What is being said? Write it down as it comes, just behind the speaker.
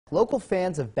Local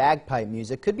fans of bagpipe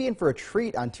music could be in for a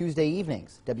treat on Tuesday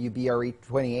evenings. WBRE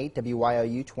 28,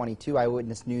 WYOU 22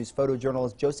 Eyewitness News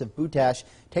photojournalist Joseph Butash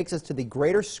takes us to the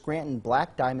Greater Scranton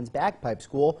Black Diamonds Bagpipe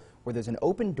School, where there's an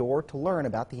open door to learn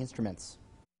about the instruments.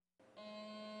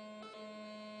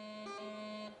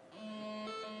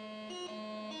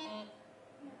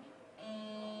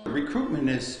 Recruitment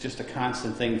is just a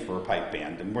constant thing for a pipe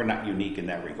band, and we're not unique in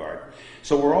that regard.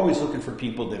 So we're always looking for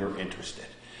people that are interested.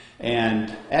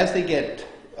 And as they get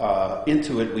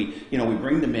into it, we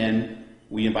bring them in.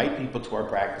 We invite people to our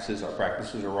practices. Our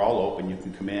practices are all open. You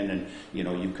can come in and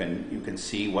you can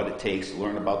see what it takes to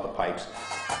learn about the pipes.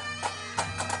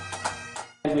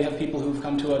 We have people who've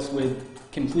come to us with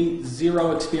complete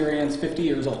zero experience, 50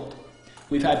 years old.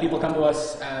 We've had people come to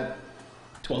us at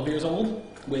 12 years old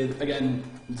with, again,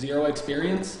 zero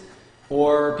experience,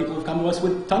 or people who've come to us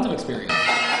with tons of experience.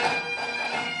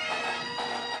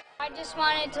 I just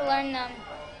wanted to learn them.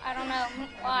 I don't know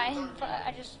why, but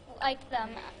I just liked them.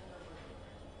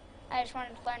 I just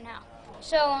wanted to learn how.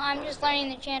 So I'm just learning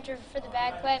the chanter for the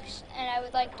bagpipes, and I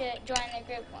would like to join the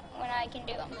group when I can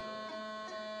do them.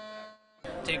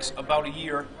 It takes about a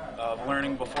year of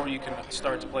learning before you can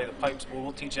start to play the pipes. But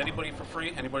we'll teach anybody for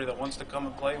free. Anybody that wants to come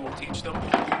and play, we'll teach them.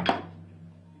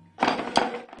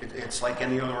 It's like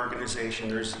any other organization.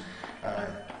 There's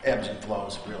ebbs and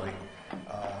flows, really.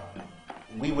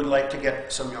 We would like to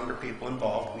get some younger people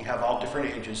involved. We have all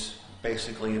different ages,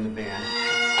 basically, in the band.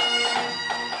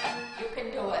 You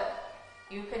can do it.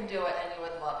 You can do it, and you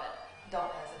would love it.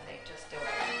 Don't hesitate. Just do it.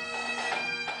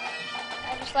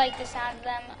 I just like the sound of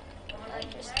them. I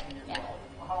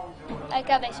like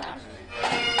how they sound.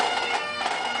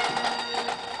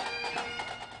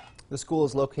 The school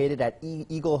is located at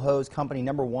Eagle Hose Company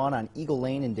No. 1 on Eagle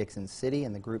Lane in Dixon City,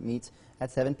 and the group meets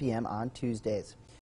at 7 p.m. on Tuesdays.